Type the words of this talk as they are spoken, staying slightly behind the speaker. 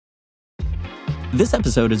This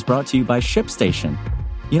episode is brought to you by ShipStation.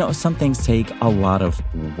 You know, some things take a lot of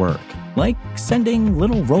work, like sending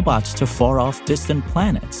little robots to far-off distant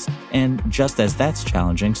planets. And just as that's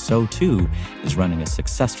challenging, so too is running a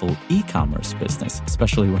successful e-commerce business,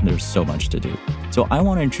 especially when there's so much to do. So I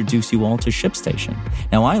want to introduce you all to ShipStation.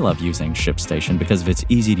 Now, I love using ShipStation because of its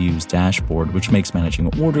easy-to-use dashboard, which makes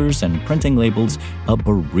managing orders and printing labels a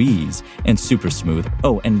breeze and super smooth.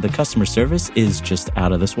 Oh, and the customer service is just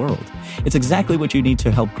out of this world. It's exactly what you need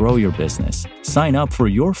to help grow your business. Sign up for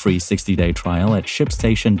your free 60-day trial at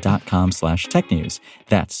shipstation.com/technews.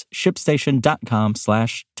 That's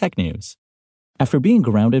shipstation.com/technews. After being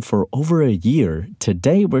grounded for over a year,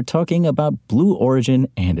 today we're talking about Blue Origin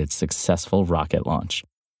and its successful rocket launch.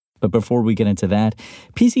 But before we get into that,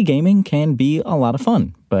 PC gaming can be a lot of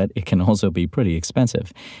fun, but it can also be pretty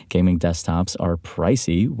expensive. Gaming desktops are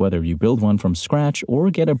pricey, whether you build one from scratch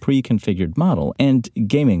or get a pre-configured model, and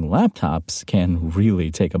gaming laptops can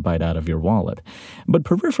really take a bite out of your wallet. But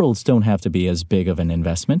peripherals don't have to be as big of an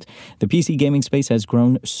investment. The PC gaming space has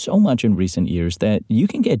grown so much in recent years that you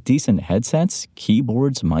can get decent headsets,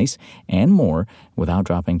 keyboards, mice, and more without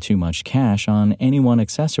dropping too much cash on any one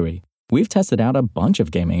accessory. We've tested out a bunch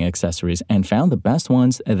of gaming accessories and found the best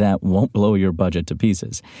ones that won't blow your budget to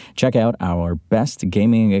pieces. Check out our best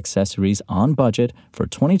gaming accessories on budget for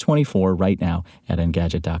 2024 right now at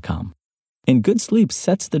Engadget.com. And good sleep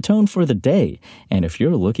sets the tone for the day, and if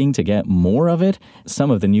you're looking to get more of it,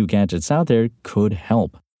 some of the new gadgets out there could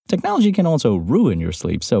help. Technology can also ruin your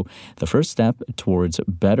sleep, so the first step towards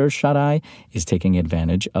better shut-eye is taking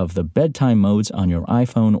advantage of the bedtime modes on your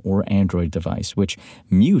iPhone or Android device, which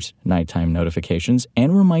mute nighttime notifications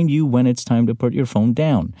and remind you when it's time to put your phone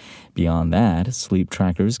down. Beyond that, sleep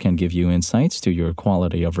trackers can give you insights to your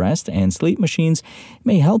quality of rest, and sleep machines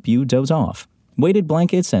may help you doze off. Weighted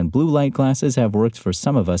blankets and blue light glasses have worked for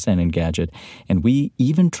some of us at Engadget, and we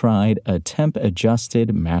even tried a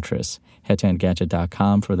temp-adjusted mattress. Head to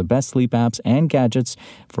Engadget.com for the best sleep apps and gadgets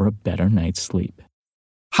for a better night's sleep.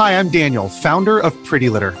 Hi, I'm Daniel, founder of Pretty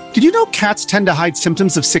Litter. Did you know cats tend to hide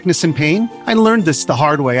symptoms of sickness and pain? I learned this the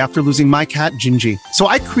hard way after losing my cat, Gingy. So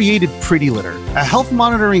I created Pretty Litter, a health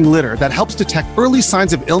monitoring litter that helps detect early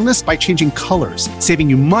signs of illness by changing colors, saving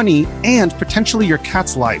you money and potentially your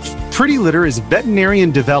cat's life. Pretty Litter is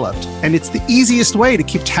veterinarian developed, and it's the easiest way to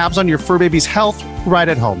keep tabs on your fur baby's health right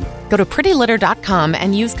at home. Go to prettylitter.com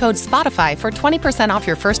and use code SPOTIFY for 20% off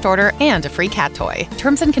your first order and a free cat toy.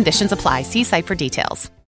 Terms and conditions apply. See site for details.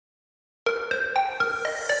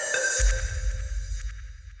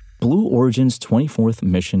 Blue Origin's 24th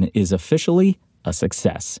mission is officially a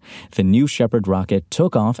success. The New Shepard rocket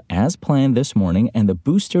took off as planned this morning, and the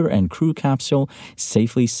booster and crew capsule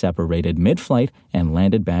safely separated mid-flight and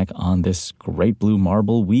landed back on this great blue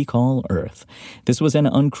marble we call Earth. This was an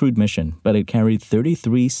uncrewed mission, but it carried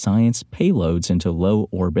 33 science payloads into low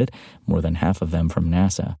orbit, more than half of them from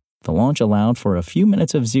NASA. The launch allowed for a few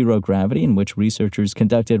minutes of zero gravity in which researchers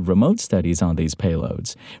conducted remote studies on these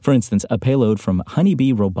payloads. For instance, a payload from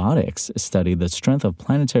Honeybee Robotics studied the strength of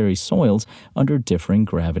planetary soils under differing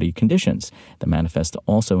gravity conditions. The manifest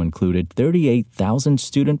also included 38,000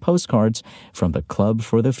 student postcards from the Club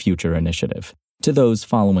for the Future initiative. To those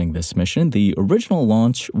following this mission, the original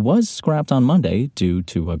launch was scrapped on Monday due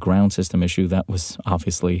to a ground system issue that was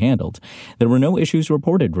obviously handled. There were no issues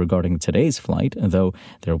reported regarding today's flight, though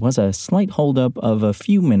there was a slight holdup of a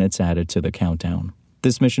few minutes added to the countdown.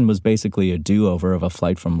 This mission was basically a do-over of a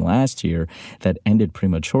flight from last year that ended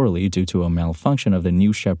prematurely due to a malfunction of the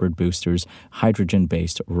New Shepard booster's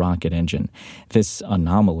hydrogen-based rocket engine. This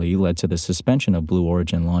anomaly led to the suspension of Blue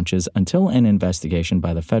Origin launches until an investigation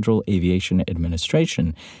by the Federal Aviation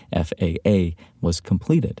Administration, FAA, was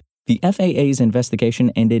completed. The FAA's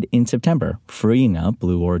investigation ended in September, freeing up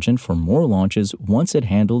Blue Origin for more launches once it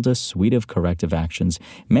handled a suite of corrective actions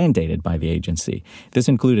mandated by the agency. This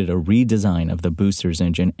included a redesign of the booster's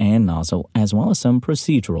engine and nozzle, as well as some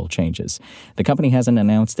procedural changes. The company hasn't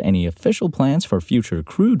announced any official plans for future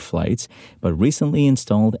crewed flights, but recently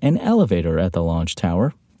installed an elevator at the launch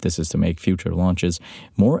tower. This is to make future launches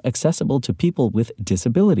more accessible to people with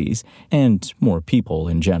disabilities and more people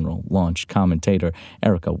in general, launch commentator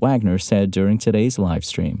Erica Wagner said during today's live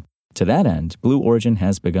stream. To that end, Blue Origin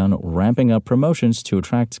has begun ramping up promotions to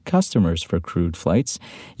attract customers for crewed flights.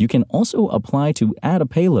 You can also apply to add a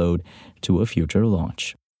payload to a future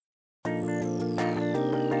launch.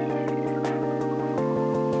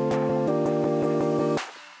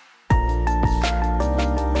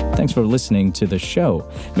 Thanks for listening to the show.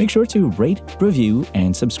 Make sure to rate, review,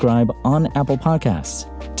 and subscribe on Apple Podcasts.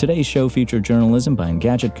 Today's show featured journalism by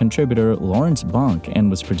Engadget contributor Lawrence Bonk and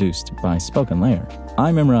was produced by Spoken Layer.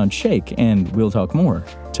 I'm Imran Sheikh, and we'll talk more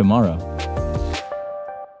tomorrow.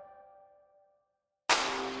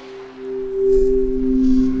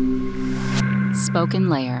 Spoken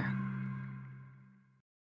Layer.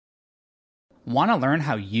 Want to learn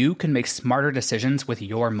how you can make smarter decisions with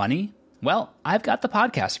your money? Well, I've got the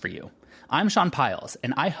podcast for you. I'm Sean Piles,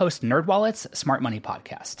 and I host NerdWallet's Smart Money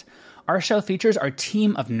Podcast. Our show features our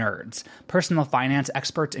team of nerds, personal finance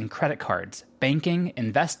experts in credit cards, banking,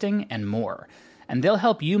 investing, and more. And they'll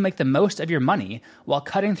help you make the most of your money while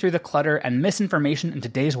cutting through the clutter and misinformation in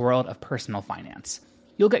today's world of personal finance.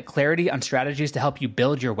 You'll get clarity on strategies to help you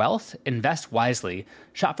build your wealth, invest wisely,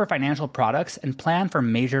 shop for financial products, and plan for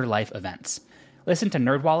major life events. Listen to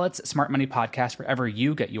NerdWallet's Smart Money Podcast wherever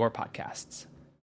you get your podcasts.